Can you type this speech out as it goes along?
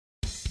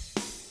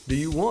Do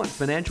you want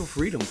financial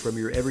freedom from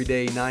your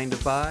everyday 9 to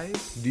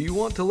 5? Do you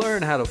want to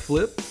learn how to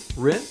flip,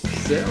 rent,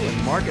 sell,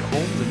 and market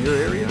homes in your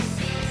area?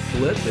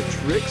 Let the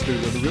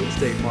tricksters of the real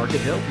estate market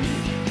help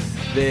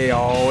you. They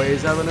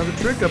always have another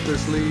trick up their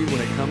sleeve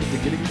when it comes to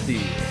getting a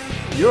deal.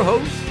 Your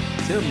hosts,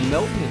 Tim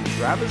Melton and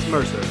Travis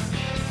Mercer.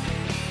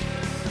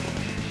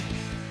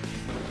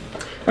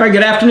 All right,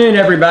 good afternoon,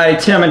 everybody.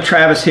 Tim and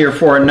Travis here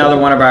for another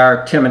one of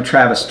our Tim and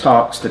Travis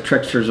Talks, the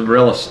Tricksters of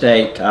Real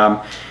Estate.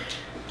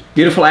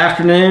 Beautiful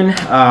afternoon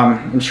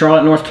in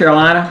Charlotte, North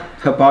Carolina.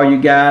 Hope all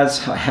you guys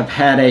have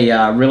had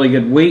a really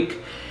good week.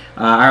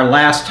 Our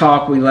last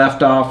talk, we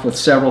left off with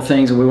several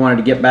things that we wanted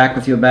to get back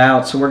with you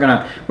about. So we're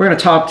gonna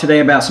talk today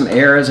about some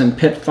errors and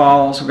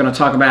pitfalls. We're gonna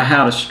talk about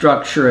how to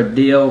structure a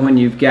deal when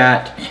you've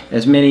got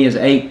as many as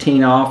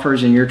 18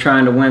 offers and you're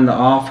trying to win the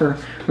offer.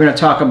 We're going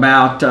to talk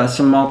about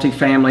some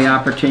multifamily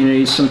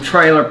opportunities, some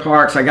trailer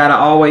parks. I got to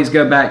always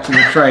go back to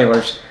the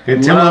trailers.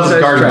 Tim loves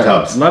garden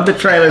tubs. Love the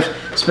trailers,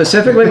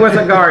 specifically with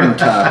a garden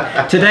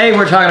tub. Today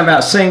we're talking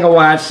about single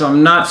wides, so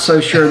I'm not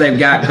so sure they've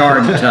got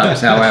garden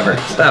tubs, however.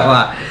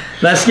 So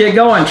let's get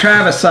going.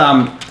 Travis,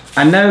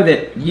 I know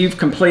that you've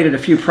completed a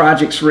few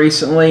projects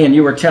recently, and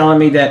you were telling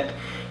me that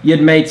you'd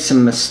made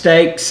some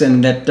mistakes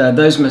and that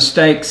those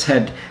mistakes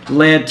had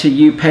led to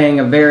you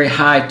paying a very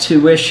high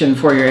tuition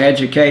for your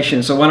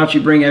education. So why don't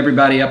you bring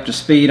everybody up to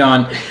speed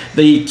on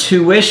the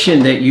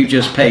tuition that you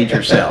just paid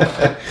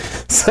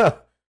yourself? So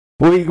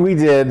we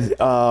did.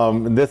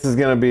 This is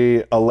going to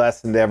be a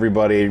lesson to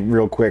everybody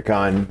real quick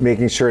on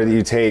making sure that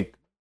you take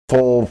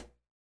full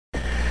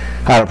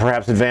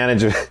perhaps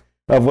advantage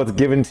of what's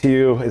given to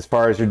you as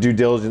far as your due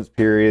diligence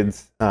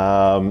periods,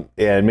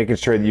 and making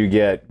sure that you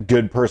get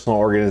good personal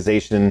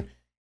organization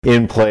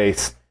in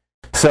place.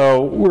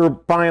 So we're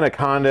buying a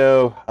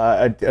condo,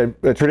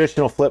 a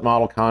traditional flip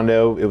model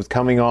condo. It was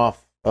coming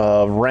off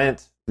of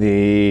rent.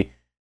 The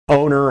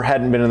owner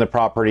hadn't been in the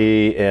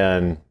property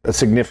in a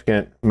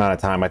significant amount of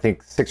time. I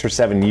think 6 or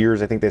 7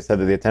 years. I think they said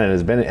that the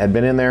tenant had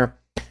been in there,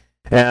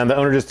 and the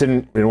owner just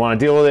didn't want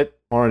to deal with it.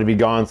 Wanted to be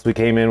gone, so we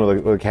came in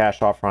with a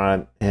cash offer on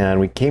it, and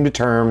we came to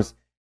terms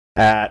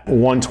at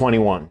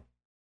 121.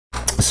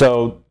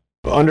 So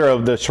under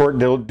the short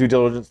due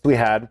diligence we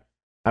had,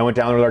 I went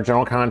down with our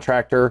general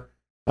contractor.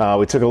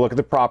 We took a look at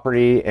the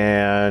property,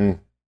 and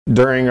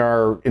during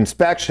our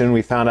inspection,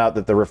 we found out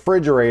that the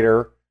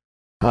refrigerator,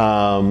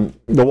 the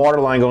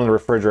water line going to the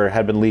refrigerator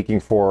had been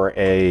leaking for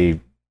a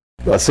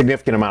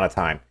significant amount of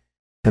time.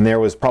 And there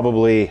was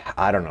probably,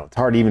 I don't know, it's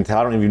hard to even tell.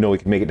 I don't even know we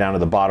could make it down to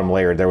the bottom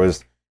layer. There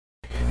was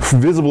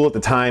visible at the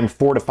time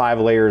 4 to 5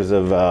 layers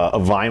of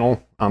vinyl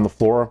on the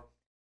floor.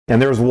 And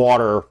there was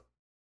water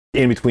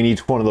in between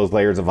each one of those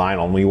layers of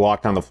vinyl. And when you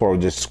walked on the floor, it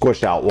would just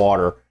squish out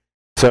water.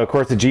 So, of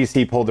course, the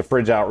GC pulled the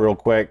fridge out real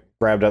quick,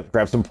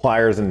 grabbed some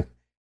pliers and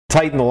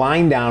tightened the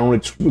line down,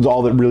 which was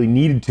all that really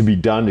needed to be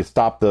done to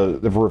stop the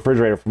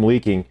refrigerator from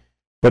leaking.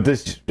 But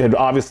this had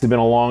obviously been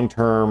a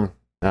long-term,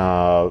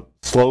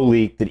 slow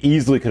leak that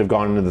easily could have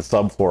gone into the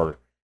subfloor.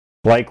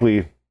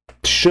 Likely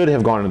should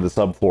have gone into the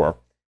subfloor.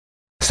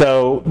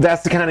 So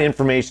that's the kind of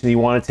information you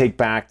want to take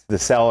back to the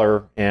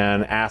seller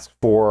and ask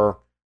for.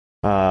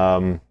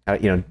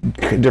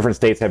 Different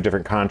states have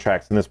different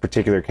contracts. In this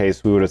particular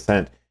case, we would have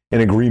sent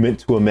an agreement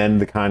to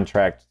amend the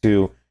contract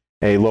to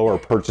a lower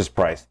purchase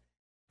price.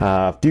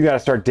 If you got to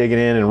start digging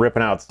in and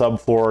ripping out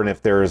subfloor, and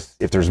if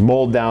there's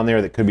mold down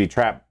there that could be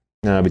trapped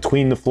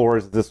between the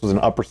floors, if this was an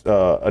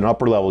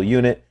upper level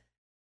unit,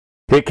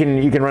 you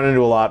can run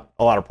into a lot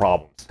of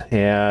problems.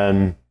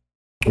 And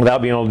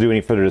without being able to do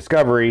any further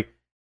discovery,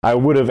 I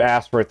would have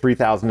asked for a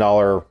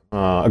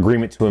 $3,000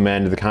 agreement to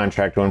amend the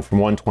contract, going from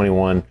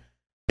 121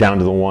 down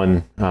to the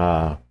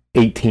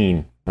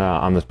 118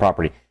 on this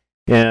property.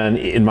 And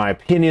in my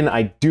opinion,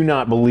 I do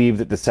not believe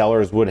that the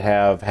sellers would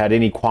have had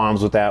any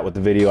qualms with that, with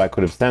the video I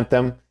could have sent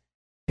them.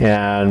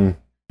 And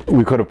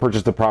we could have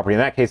purchased the property in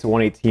that case at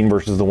 118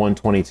 versus the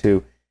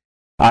 122.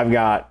 I've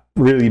got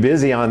really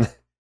busy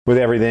with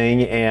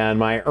everything, and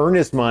my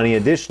earnest money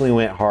additionally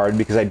went hard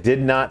because I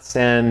did not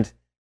send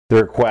the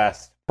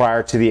request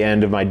prior to the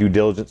end of my due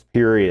diligence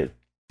period.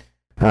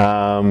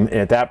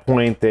 At that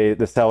point,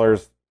 the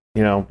sellers,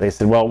 they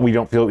said, well, we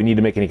don't feel we need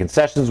to make any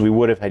concessions. We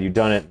would have had you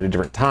done it at a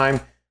different time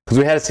because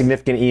we had a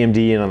significant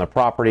EMD in on the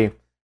property.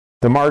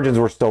 The margins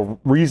were still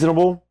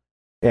reasonable,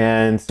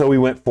 and so we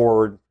went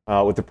forward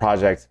with the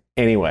project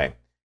anyway.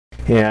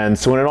 And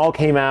so when it all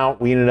came out,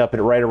 we ended up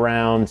at right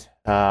around,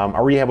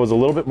 our rehab was a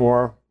little bit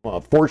more.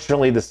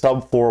 Fortunately, the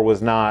subfloor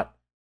was not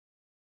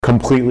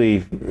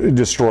completely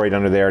destroyed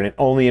under there, and it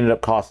only ended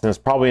up costing us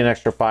probably an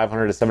extra $500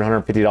 to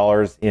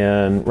 $750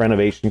 in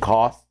renovation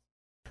costs.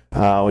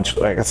 Which,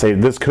 like I say,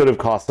 this could have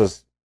cost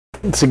us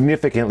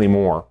significantly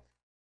more.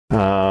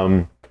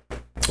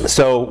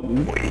 So,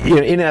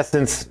 in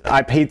essence,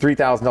 I paid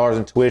 $3,000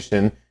 in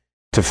tuition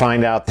to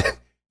find out that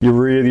you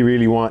really,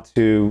 really want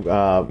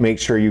to make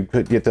sure you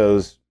could get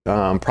those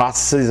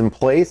processes in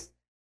place.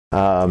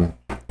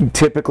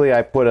 Typically,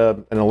 I put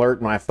an alert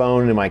in my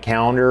phone in my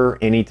calendar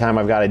anytime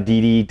I've got a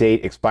DD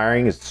date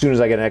expiring. As soon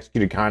as I get an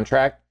executed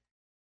contract,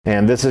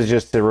 And this is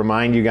just to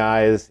remind you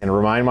guys and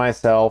remind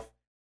myself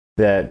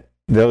that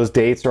those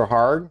dates are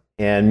hard,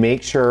 and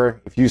make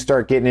sure if you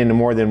start getting into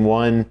more than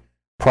one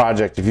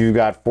project, if you've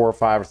got 4 or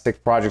 5 or 6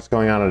 projects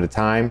going on at a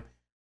time,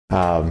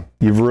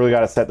 you've really got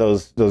to set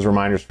those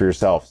reminders for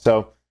yourself.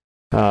 So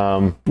we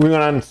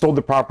went on and sold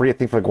the property, I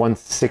think for like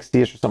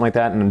 160-ish or something like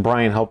that, and then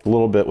Brian helped a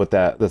little bit with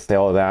the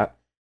sale of that.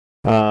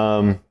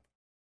 You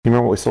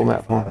remember what we sold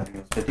that for? I think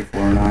it was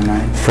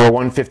 $54,990. For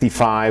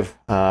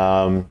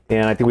 $155,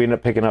 and I think we ended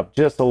up picking up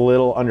just a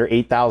little under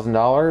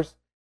 $8,000.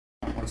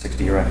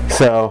 160, you're right.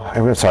 So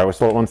I'm sorry, we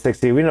sold at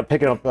 $160. We ended up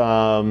picking up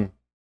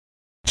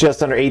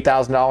just under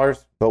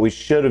 $8,000, but we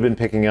should have been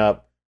picking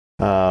up,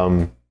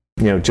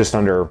 just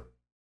under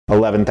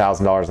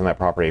 $11,000 on that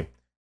property.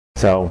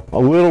 So a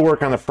little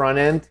work on the front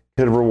end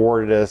could have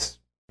rewarded us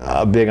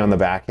big on the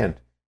back end.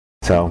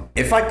 So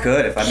if I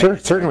may sure,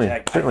 certainly.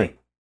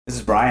 This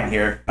is Brian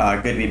here.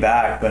 Good to be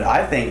back. But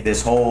I think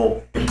this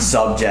whole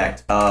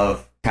subject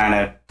of kind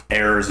of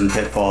errors and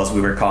pitfalls,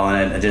 we were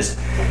calling it, and just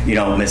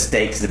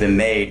mistakes that have been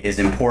made is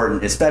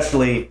important,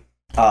 especially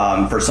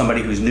for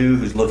somebody who's new,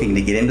 who's looking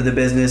to get into the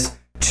business,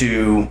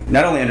 to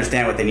not only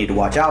understand what they need to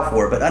watch out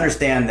for, but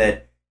understand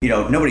that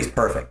nobody's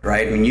perfect,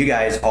 right? I mean, you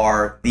guys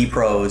are the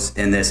pros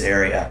in this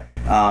area,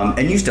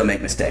 and you still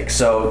make mistakes.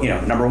 So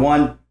number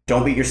one,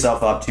 don't beat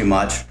yourself up too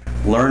much.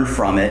 Learn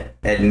from it,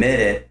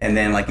 admit it, and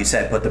then, like you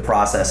said, put the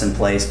process in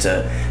place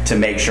to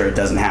make sure it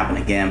doesn't happen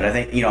again. But I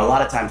think a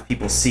lot of times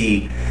people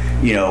see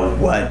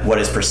what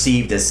is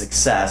perceived as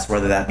success,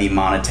 whether that be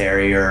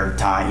monetary or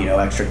time,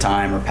 extra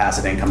time or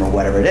passive income or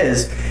whatever it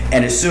is,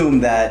 and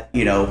assume that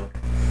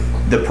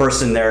the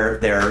person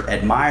they're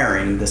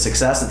admiring, the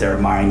success that they're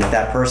admiring,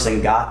 that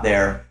person got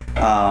there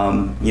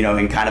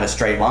in kind of a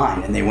straight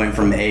line, and they went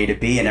from A to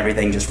B and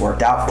everything just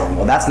worked out for them.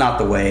 Well, that's not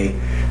the way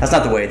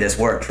this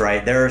works,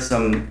 right? There are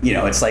some,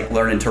 it's like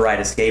learning to ride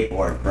a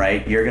skateboard,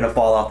 right? You're going to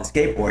fall off the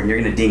skateboard and you're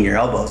going to ding your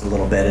elbows a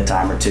little bit a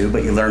time or two,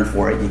 but you learn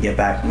from it, you get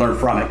back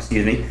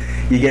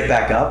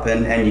up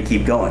and you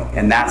keep going.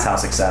 And that's how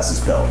success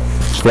is built.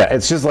 Yeah,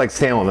 it's just like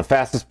sailing. The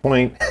fastest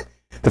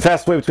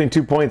way between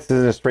 2 points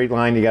is in a straight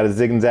line. You got to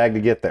zig and zag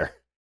to get there.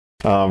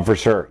 For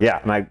sure. Yeah,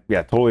 and I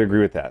totally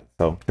agree with that.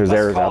 So there's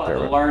errors out there.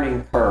 The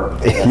learning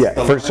curve. Yeah,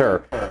 for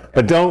sure.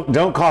 But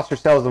don't cost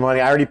yourselves the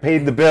money. I already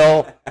paid the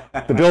bill.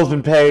 The bill's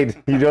been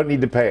paid. You don't need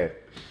to pay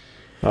it.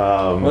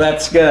 Well,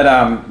 that's good.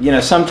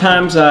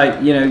 Sometimes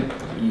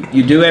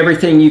you do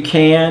everything you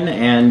can,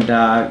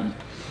 and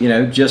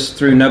just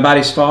through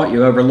nobody's fault,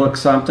 you overlook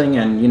something,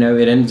 and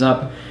it ends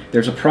up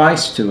there's a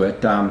price to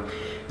it.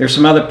 There's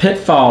some other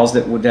pitfalls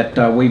that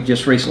we've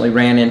just recently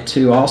ran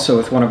into also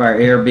with one of our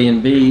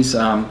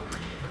Airbnbs.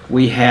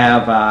 We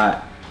have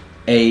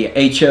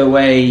a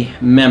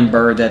HOA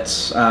member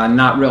that's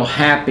not real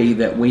happy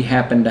that we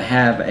happen to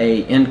have a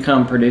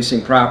income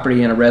producing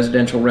property in a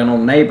residential rental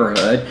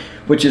neighborhood,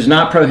 which is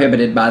not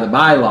prohibited by the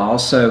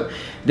bylaws. So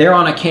they're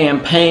on a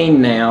campaign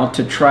now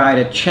to try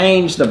to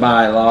change the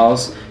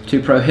bylaws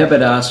to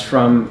prohibit us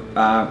from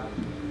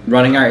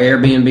running our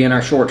Airbnb and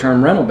our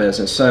short-term rental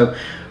business. So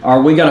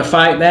are we going to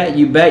fight that?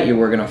 You bet you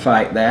we're going to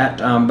fight that.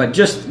 But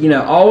just,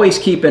 always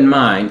keep in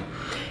mind,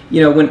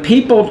 when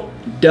people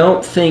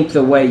don't think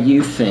the way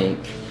you think,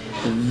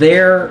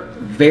 they're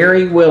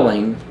very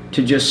willing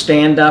to just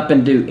stand up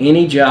and do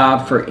any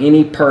job for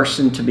any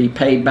person to be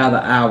paid by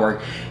the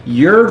hour.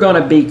 You're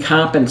going to be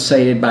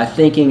compensated by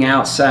thinking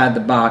outside the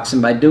box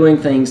and by doing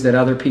things that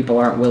other people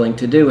aren't willing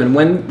to do. And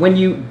when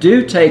you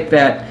do take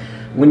that,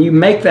 when you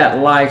make that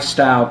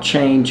lifestyle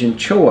change and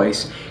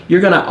choice,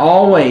 you're going to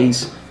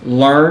always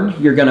learn,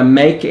 you're going to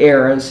make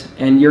errors,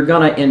 and you're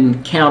going to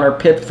encounter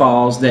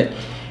pitfalls that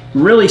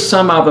really,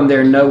 some of them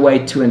there's no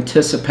way to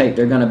anticipate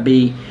they're going to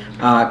be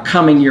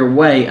coming your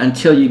way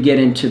until you get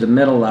into the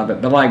middle of it.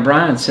 But like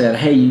Brian said,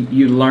 hey,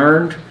 you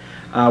learned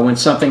when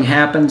something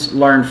happens,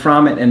 learn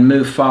from it and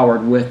move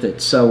forward with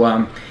it.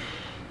 So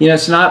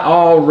it's not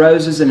all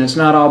roses and it's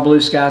not all blue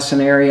sky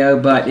scenario,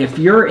 but if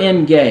you're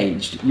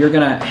engaged, you're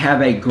going to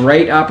have a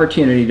great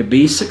opportunity to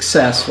be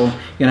successful.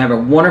 You're going to have a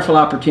wonderful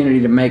opportunity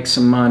to make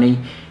some money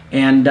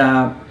and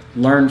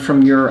learn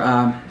from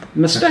your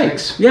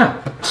mistakes.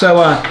 Yeah. So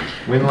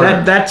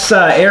that's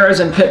errors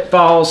and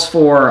pitfalls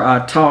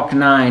for Talk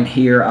 9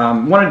 here.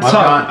 Wanted to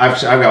talk.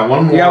 I've got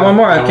one more. You got one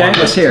more? Okay,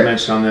 let's hear it.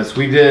 Mention on this.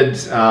 We did,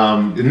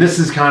 and this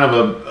is kind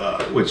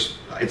of which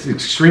it's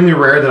extremely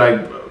rare that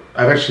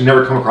I've actually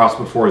never come across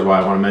before, is why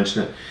I want to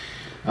mention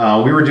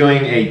it. We were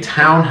doing a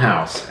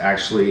townhouse,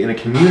 actually, in a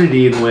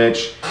community in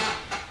which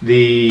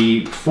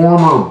the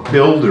former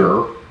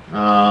builder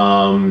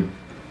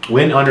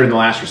went under in the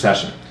last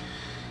recession.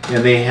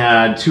 And they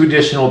had 2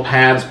 additional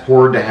pads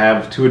poured to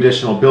have 2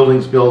 additional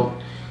buildings built.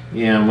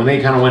 And when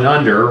they kind of went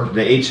under,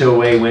 the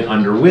HOA went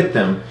under with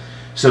them.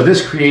 So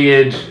this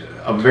created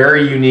a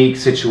very unique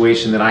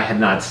situation that I had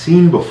not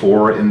seen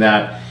before, in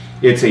that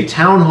it's a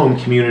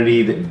townhome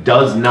community that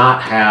does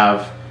not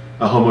have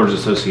a homeowners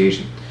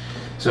association.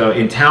 So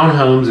in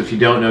townhomes, if you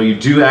don't know, you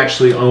do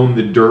actually own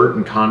the dirt.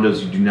 In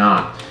condos, you do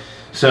not.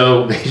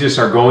 So they just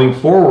are going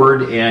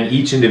forward, and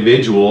each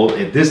individual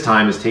at this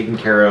time is taking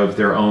care of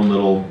their own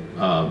little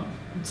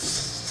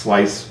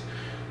slice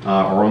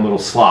or own little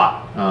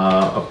slot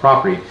of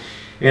property,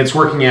 and it's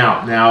working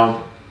out.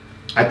 Now,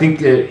 I think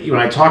that when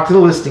I talked to the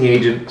listing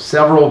agent,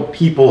 several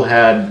people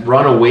had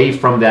run away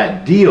from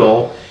that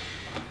deal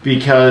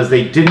because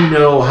they didn't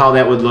know how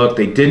that would look.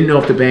 They didn't know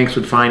if the banks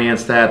would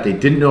finance that. They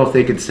didn't know if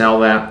they could sell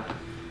that,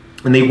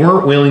 and they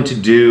weren't willing to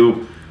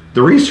do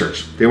the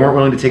research. They weren't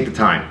willing to take the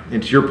time.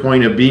 And to your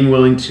point of being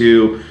willing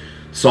to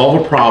solve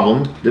a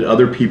problem that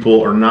other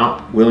people are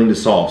not willing to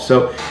solve.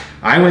 So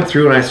I went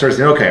through and I started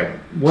saying, okay,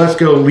 let's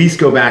go at least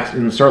go back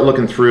and start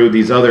looking through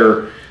these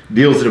other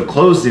deals that have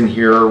closed in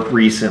here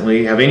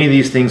recently. Have any of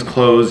these things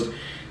closed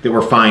that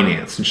were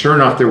financed? And sure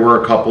enough, there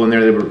were a couple in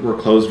there that were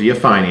closed via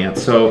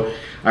finance. So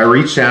I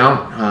reached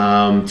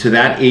out to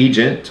that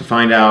agent to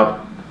find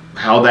out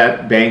how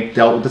that bank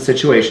dealt with the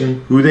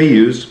situation, who they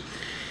used.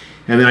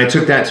 And then I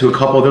took that to a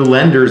couple other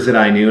lenders that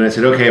I knew, and I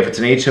said, okay, if it's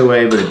an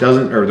HOA, but it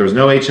doesn't, or there's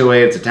no HOA,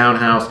 it's a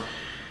townhouse,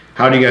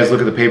 how do you guys look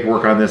at the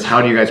paperwork on this?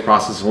 How do you guys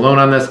process a loan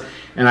on this?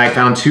 And I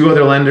found two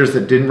other lenders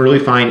that didn't really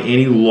find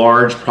any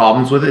large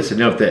problems with it. So,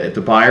 if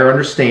the buyer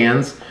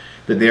understands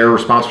that they're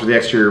responsible for the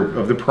exterior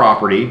of the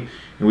property,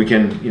 and we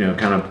can,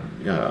 kind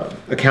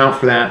of account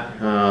for that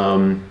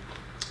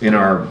in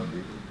our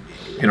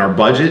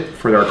budget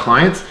for our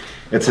clients,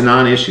 it's a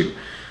non-issue.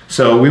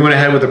 So we went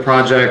ahead with the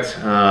project.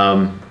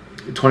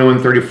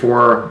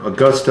 2134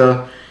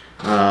 Augusta.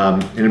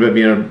 Ended up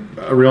being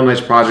a real nice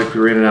project. We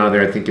were in and out of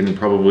there, I think, in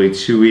probably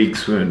 2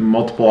 weeks. We had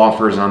multiple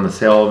offers on the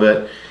sale of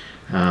it.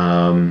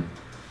 And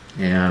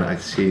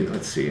let's see.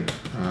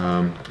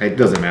 It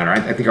doesn't matter.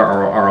 I think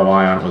our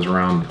ROI on it was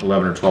around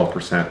 11 or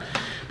 12%.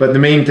 But the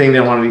main thing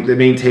the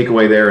main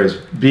takeaway there is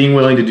being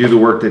willing to do the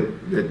work that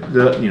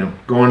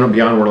going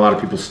beyond where a lot of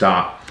people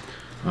stop.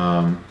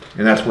 And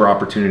that's where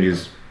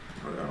opportunities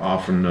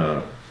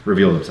often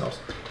reveal themselves.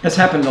 That's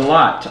happened a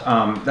lot.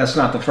 That's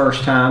not the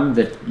first time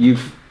that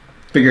you've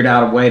figured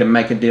out a way to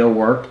make a deal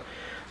work.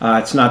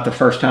 It's not the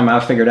first time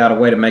I've figured out a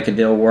way to make a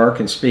deal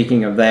work. And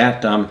speaking of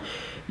that, how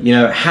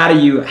do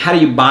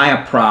you buy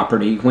a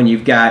property when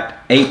you've got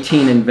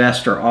 18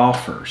 investor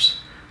offers?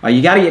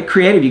 You got to get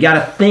creative. You got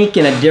to think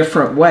in a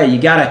different way.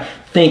 You got to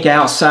think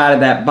outside of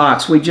that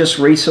box. We just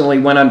recently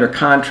went under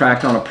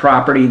contract on a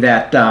property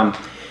that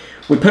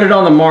we put it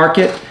on the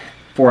market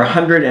for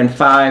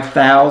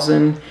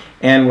 $105,000.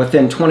 And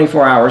within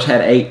 24 hours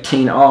had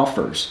 18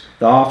 offers.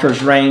 The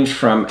offers ranged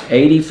from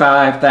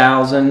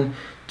 $85,000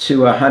 to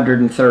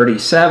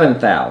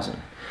 $137,000.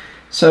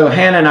 So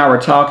Hannah and I were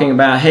talking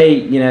about,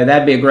 hey,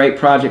 that'd be a great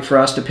project for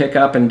us to pick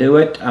up and do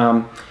it.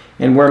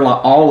 And we're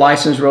all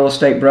licensed real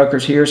estate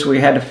brokers here, so we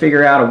had to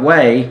figure out a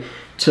way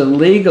to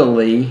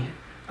legally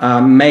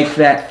make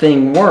that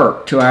thing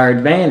work to our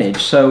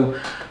advantage. So,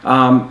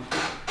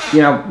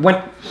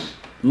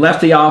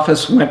 left the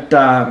office, went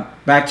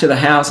back to the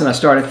house, and I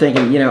started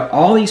thinking,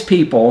 all these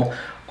people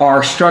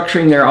are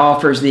structuring their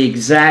offers the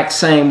exact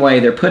same way.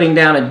 They're putting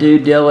down a due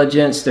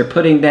diligence. They're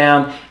putting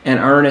down an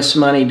earnest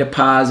money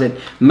deposit.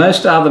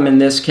 Most of them in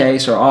this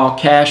case are all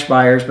cash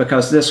buyers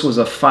because this was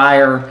a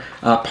fire,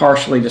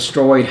 partially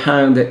destroyed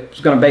home that's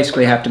going to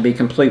basically have to be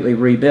completely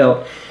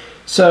rebuilt.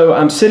 So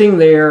I'm sitting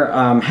there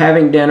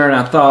having dinner, and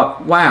I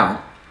thought,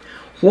 wow,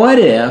 what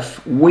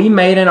if we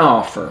made an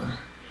offer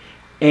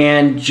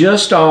and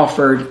just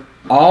offered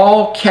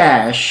all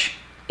cash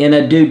in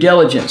a due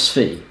diligence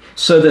fee?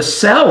 So the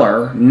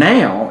seller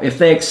now, if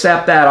they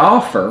accept that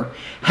offer,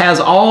 has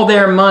all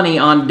their money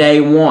on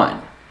day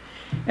one.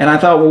 And I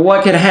thought, well,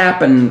 what could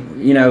happen,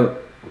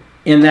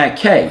 in that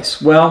case?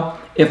 Well,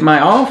 if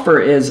my offer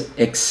is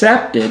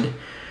accepted,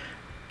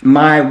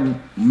 my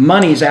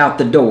money's out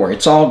the door.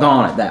 It's all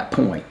gone at that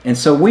point. And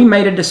so we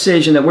made a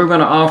decision that we're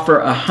going to offer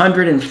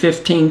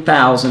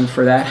 $115,000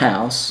 for that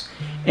house,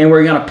 and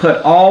we're going to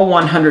put all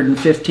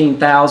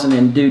 $115,000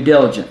 in due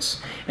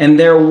diligence. And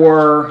there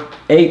were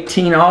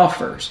 18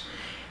 offers.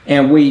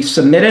 And we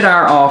submitted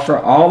our offer.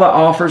 All the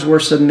offers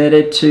were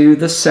submitted to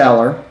the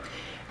seller.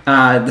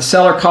 The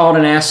seller called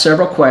and asked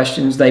several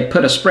questions. They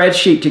put a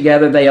spreadsheet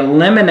together. They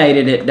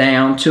eliminated it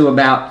down to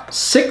about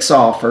 6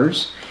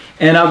 offers.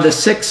 And of the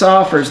 6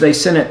 offers, they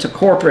sent it to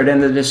corporate,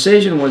 and the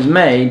decision was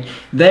made.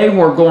 They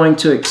were going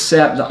to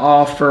accept the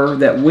offer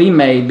that we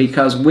made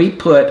because we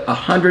put a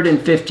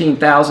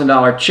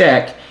 $115,000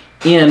 check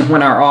in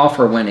when our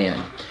offer went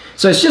in.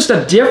 So it's just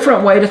a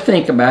different way to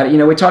think about it.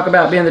 We talk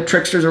about being the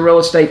tricksters of real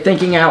estate,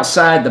 thinking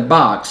outside the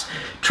box,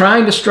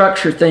 trying to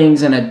structure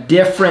things in a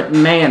different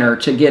manner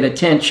to get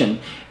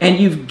attention. And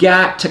you've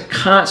got to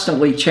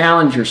constantly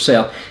challenge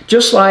yourself.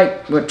 Just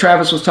like what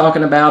Travis was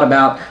talking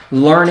about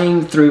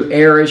learning through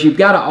errors, you've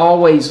got to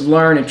always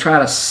learn and try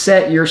to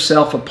set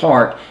yourself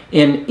apart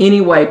in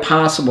any way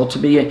possible to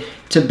be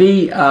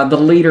the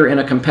leader in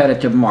a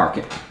competitive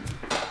market.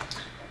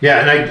 Yeah,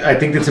 and I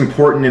think that's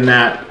important in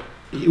that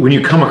when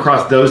you come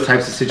across those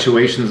types of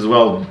situations as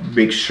well,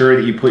 make sure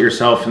that you put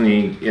yourself in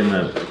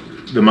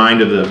the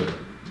mind of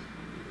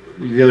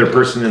the other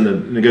person in the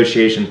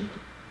negotiation,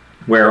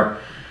 where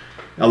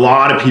a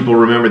lot of people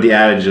remember the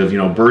adage of,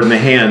 bird in the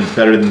hand is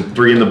better than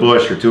 3 in the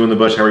bush or 2 in the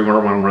bush, however you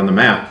want to run the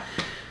math.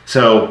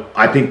 So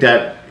I think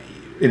that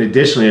in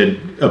addition,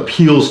 it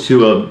appeals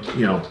to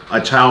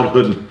a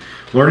childhood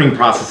learning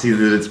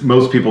processes that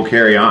most people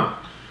carry on.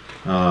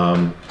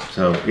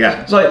 So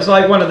yeah. It's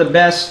like one of the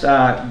best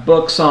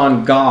books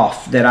on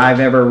golf that I've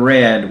ever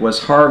read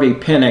was Harvey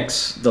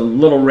Pinnock's The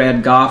Little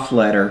Red Golf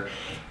Letter.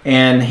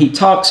 And he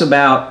talks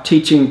about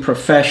teaching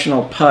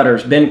professional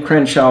putters. Ben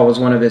Crenshaw was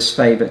one of his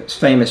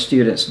famous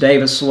students.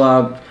 Davis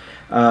Love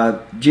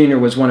Jr.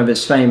 was one of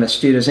his famous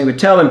students. And he would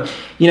tell them,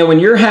 when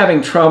you're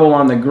having trouble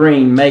on the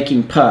green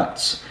making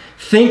putts,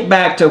 think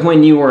back to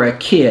when you were a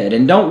kid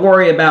and don't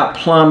worry about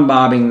plumb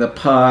bobbing the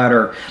putt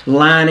or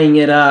lining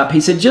it up.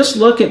 He said, just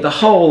look at the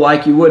hole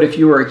like you would if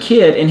you were a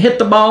kid and hit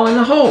the ball in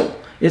the hole.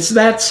 It's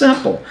that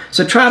simple.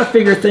 So try to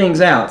figure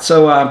things out.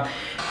 So,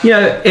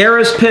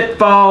 errors,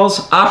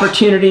 pitfalls,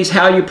 opportunities,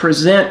 how you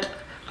present.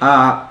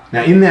 Now,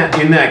 in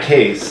that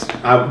case,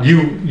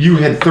 you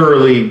had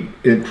thoroughly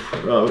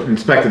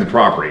inspected the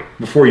property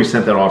before you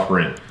sent that offer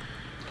in.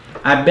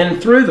 I'd been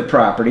through the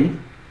property,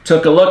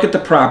 took a look at the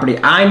property.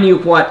 I knew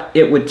what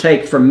it would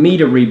take for me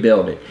to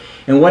rebuild it.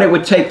 And what it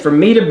would take for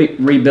me to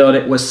rebuild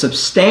it was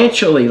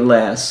substantially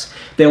less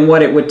than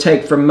what it would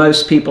take for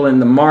most people in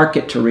the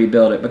market to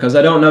rebuild it. Because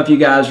I don't know if you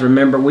guys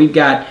remember, we've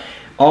got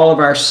all of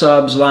our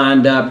subs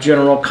lined up,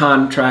 general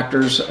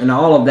contractors and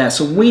all of that.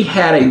 So we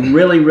had a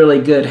really, really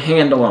good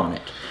handle on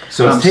it.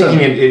 So it's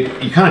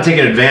you kind of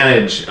taking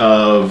advantage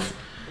of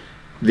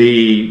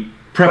the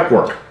prep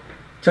work.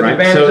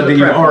 Right? So that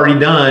you've already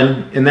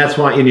done, and that's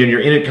why you're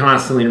in it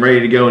constantly and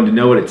ready to go and to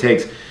know what it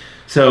takes.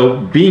 So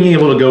being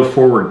able to go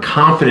forward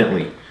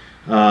confidently,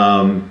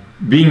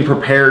 being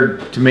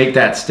prepared to make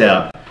that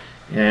step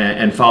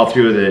and follow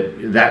through with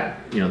it,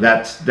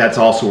 that's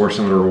also where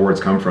some of the rewards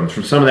come from.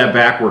 From some of that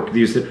back work,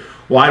 you said,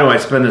 why do I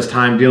spend this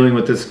time dealing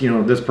with this,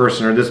 this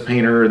person or this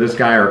painter or this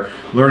guy or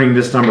learning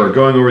this number or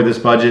going over this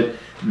budget?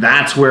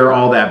 That's where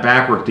all that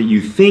back work that you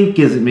think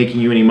isn't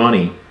making you any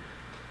money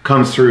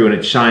comes through, and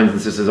it shines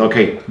and says,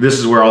 okay, this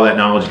is where all that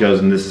knowledge goes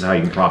and this is how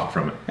you can profit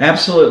from it.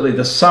 Absolutely.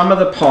 The sum of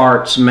the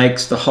parts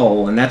makes the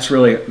whole, and that's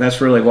really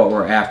what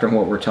we're after and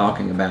what we're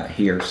talking about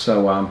here.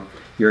 So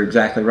you're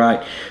exactly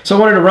right. So I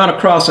wanted to run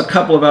across a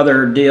couple of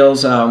other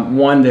deals.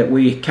 One that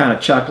we kind of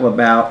chuckle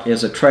about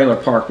is a trailer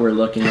park we're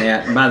looking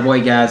at. And by the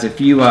way, guys, if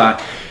you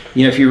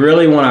if you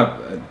really want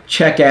to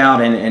check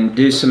out and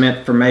do some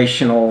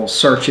informational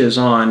searches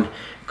on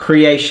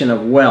creation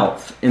of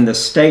wealth in the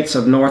states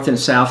of North and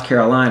South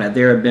Carolina,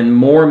 there have been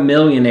more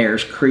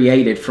millionaires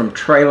created from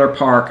trailer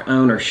park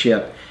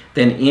ownership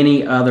than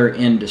any other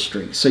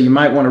industry. So you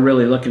might want to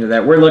really look into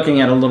that. We're looking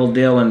at a little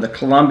deal in the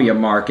Columbia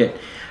market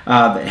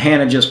that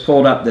Hannah just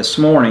pulled up this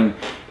morning.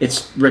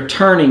 It's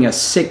returning a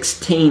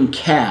 16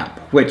 cap,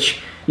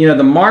 which,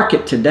 the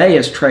market today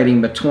is trading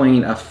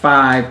between a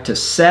 5 to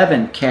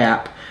 7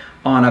 cap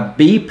on a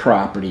B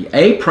property.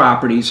 A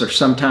properties are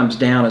sometimes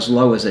down as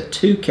low as a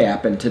 2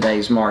 cap in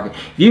today's market.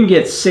 If you can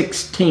get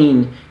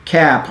 16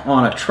 cap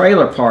on a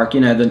trailer park,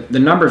 the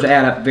numbers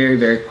add up very,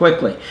 very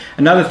quickly.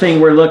 Another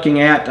thing we're looking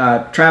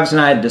at, Travis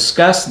and I had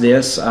discussed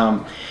this.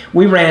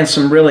 We ran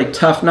some really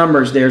tough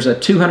numbers. There's a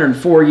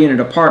 204 unit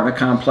apartment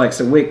complex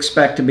that we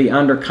expect to be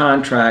under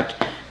contract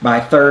by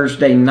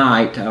Thursday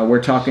night.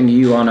 We're talking to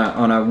you on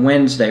a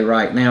Wednesday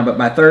right now, but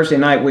by Thursday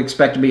night we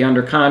expect to be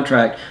under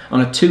contract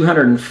on a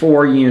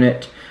 204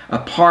 unit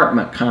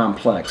apartment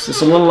complex.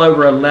 It's a little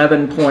over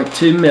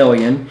 11.2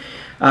 million,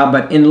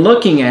 but in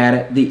looking at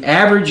it, the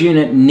average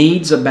unit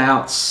needs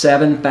about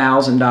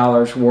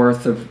 $7,000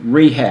 worth of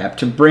rehab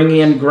to bring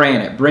in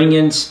granite, bring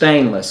in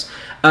stainless,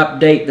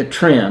 update the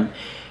trim.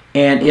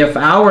 And if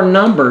our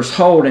numbers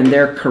hold and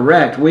they're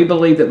correct, we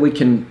believe that we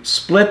can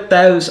split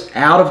those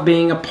out of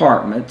being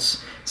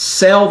apartments,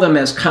 sell them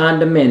as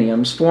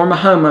condominiums, form a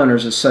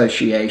homeowners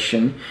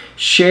association,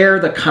 share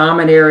the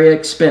common area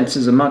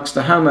expenses amongst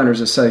the homeowners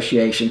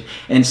association,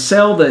 and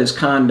sell those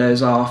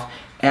condos off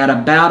at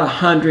about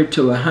 $100,000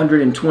 to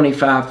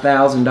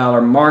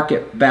 $125,000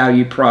 market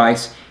value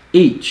price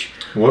each.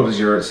 What's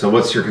your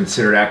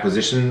considered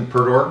acquisition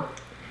per door?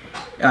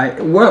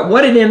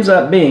 What it ends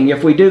up being,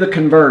 if we do the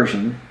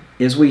conversion,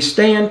 is we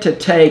stand to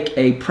take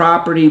a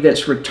property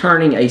that's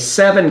returning a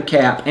 7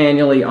 cap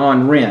annually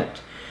on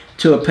rent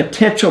to a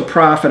potential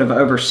profit of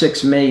over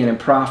 $6 million in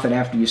profit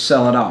after you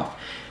sell it off.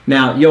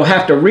 Now, you'll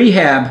have to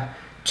rehab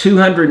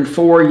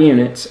 204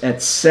 units at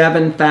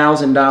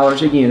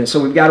 $7,000 a unit,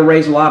 so we've got to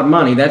raise a lot of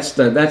money. That's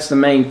the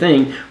main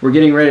thing. We're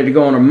getting ready to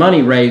go on a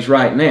money raise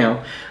right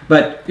now.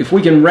 But if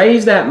we can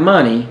raise that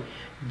money,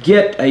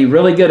 get a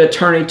really good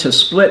attorney to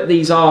split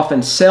these off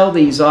and sell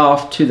these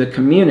off to the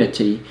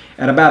community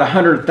at about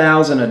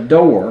 $100,000 a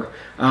door,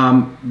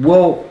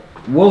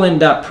 we'll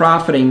end up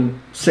profiting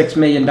 $6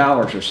 million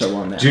or so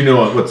on that. Do you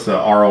know what's the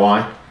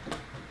ROI?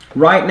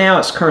 Right now,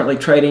 it's currently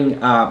trading.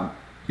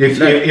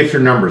 If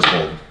your numbers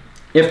hold.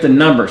 If the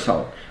numbers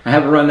hold, I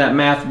haven't run that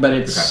math, but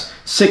it's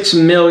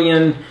 $6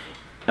 million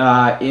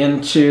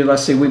into.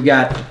 Let's see, we've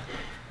got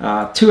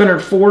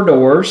 204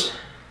 doors.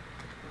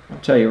 I'll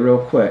tell you real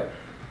quick.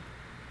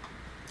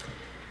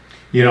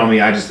 You know me.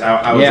 I always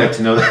Yeah. like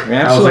to know that.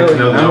 I always Absolutely. like to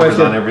know the I'm with numbers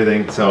you. on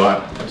everything. So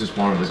I just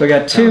wanted to. So we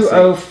got kinda see.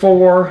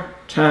 204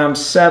 times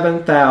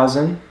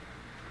 7,000.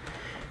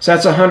 So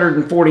that's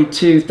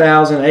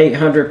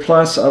 142,800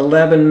 plus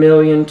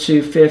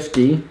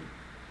 11,250,000.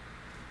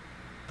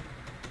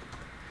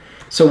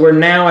 So we're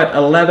now at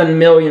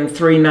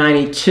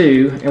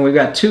 11,392,000, and we've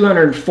got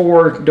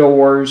 204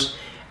 doors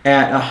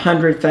at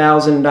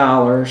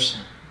 $100,000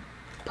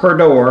 per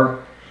door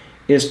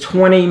is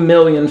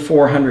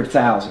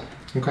 20,400,000.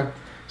 Okay.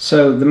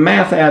 So the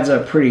math adds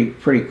up pretty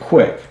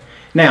quick.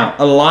 Now,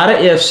 a lot of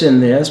ifs in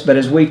this, but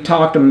as we've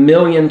talked a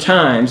million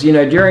times, you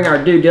know, during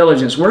our due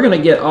diligence, we're going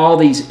to get all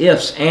these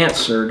ifs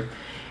answered,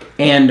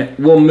 and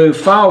we'll move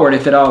forward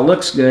if it all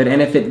looks good.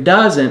 And if it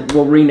doesn't,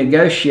 we'll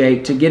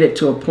renegotiate to get it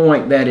to a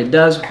point that it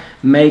does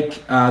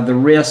make the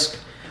risk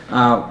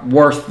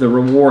worth the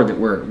reward that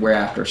we're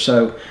after.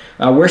 So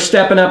we're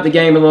stepping up the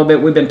game a little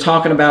bit. We've been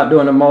talking about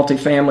doing a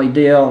multifamily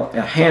deal.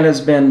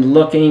 Hannah's been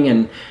looking,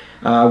 and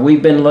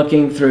we've been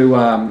looking through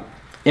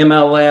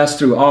MLS,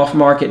 through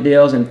off-market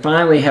deals, and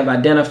finally have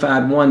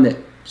identified one that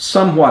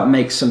somewhat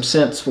makes some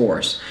sense for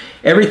us.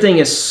 Everything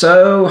is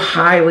so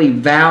highly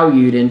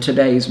valued in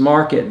today's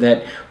market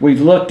that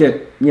we've looked at,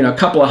 you know, a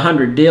couple of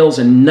hundred deals,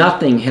 and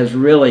nothing has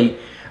really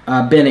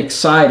been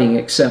exciting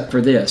except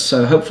for this.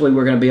 So hopefully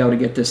we're going to be able to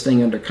get this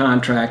thing under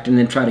contract and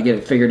then try to get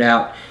it figured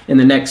out in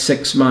the next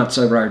 6 months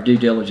over our due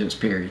diligence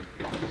period.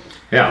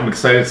 Yeah, I'm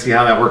excited to see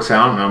how that works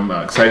out, and I'm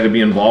excited to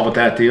be involved with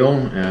that deal.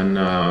 And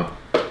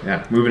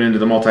yeah, moving into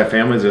the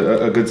multifamily is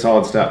a good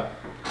solid step.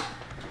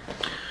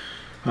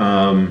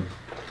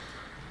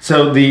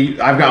 So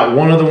I've got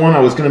one other one I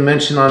was going to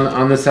mention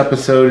on this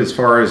episode as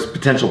far as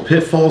potential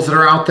pitfalls that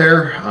are out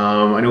there.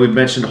 I know we've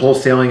mentioned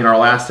wholesaling in our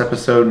last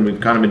episode, and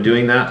we've kind of been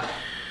doing that.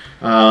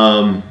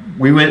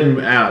 We went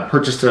and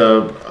purchased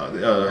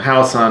a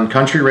house on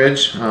Country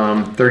Ridge,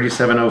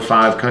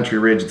 3705 Country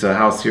Ridge. It's a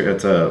house here.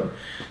 It's a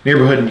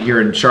neighborhood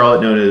here in Charlotte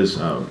known as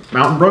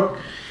Mountain Brook.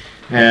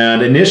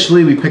 And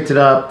initially we picked it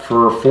up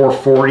for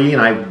 $440,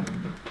 and I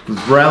was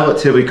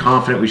relatively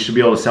confident we should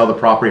be able to sell the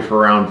property for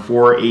around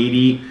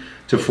 $480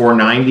 to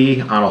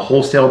 $490 on a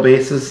wholesale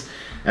basis,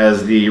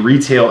 as the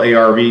retail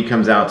ARV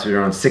comes out to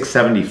around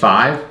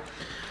 $675.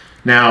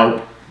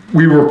 Now,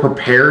 we were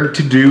prepared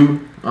to do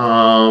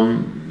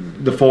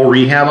the full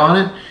rehab on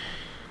it,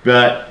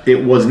 but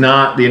it was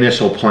not the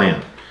initial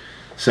plan.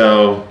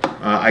 So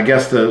I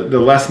guess the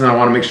lesson I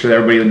want to make sure that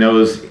everybody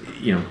knows,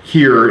 you know,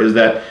 here is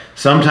that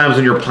sometimes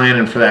when you're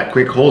planning for that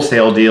quick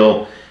wholesale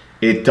deal,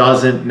 it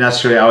doesn't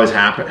necessarily always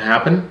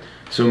happen.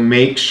 So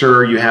make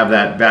sure you have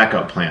that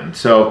backup plan.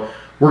 So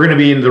we're going to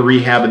be into the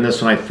rehab in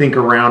this one, I think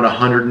around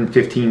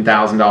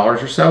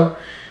 $115,000 or so,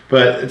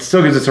 but it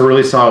still gives us a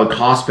really solid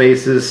cost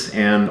basis,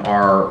 and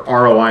our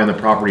ROI on the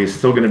property is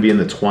still going to be in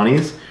the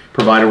 20s,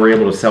 provided we're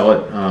able to sell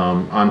it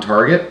on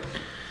target.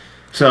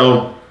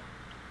 So,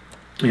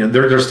 you know,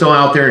 they're still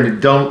out there,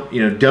 and don't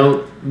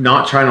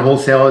not trying to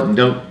wholesale it, and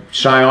don't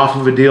shy off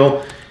of a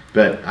deal.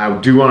 But I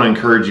do want to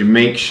encourage you,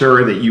 make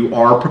sure that you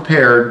are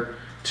prepared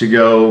to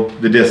go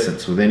the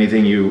distance with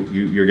anything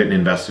you're getting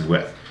invested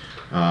with.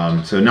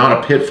 So not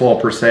a pitfall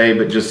per se,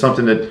 but just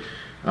something that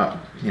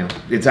you know,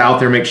 it's out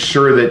there. Make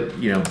sure that,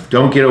 you know,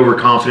 don't get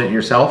overconfident in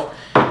yourself,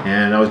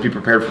 and always be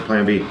prepared for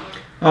plan B.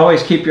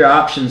 Always keep your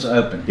options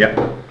open. Yep.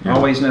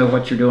 Always know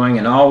what you're doing,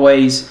 and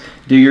always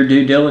do your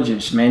due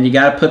diligence, man. You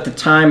got to put the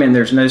time in.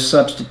 There's no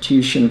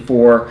substitution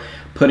for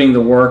putting the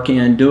work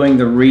in, doing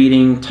the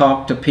reading,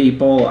 talk to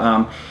people.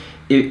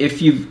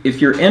 If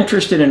you're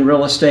interested in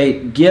real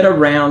estate, get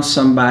around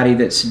somebody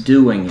that's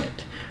doing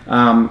it.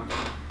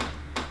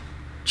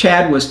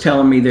 Chad was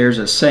telling me there's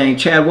a saying.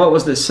 Chad, what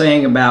was the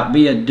saying about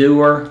be a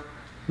doer,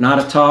 not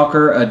a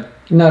talker?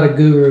 Not a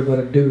guru, but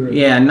a doer.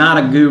 Yeah, not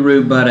a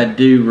guru, but a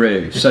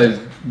do-ru. So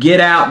get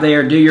out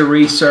there, do your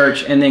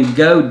research, and then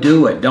go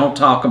do it. Don't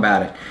talk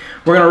about it.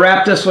 We're going to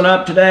wrap this one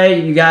up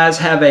today. You guys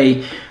have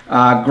a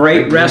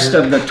great rest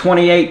of the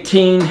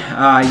 2018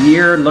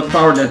 year. Look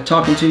forward to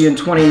talking to you in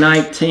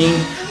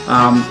 2019.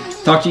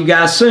 Talk to you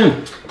guys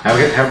soon.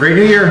 Have a great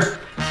new year.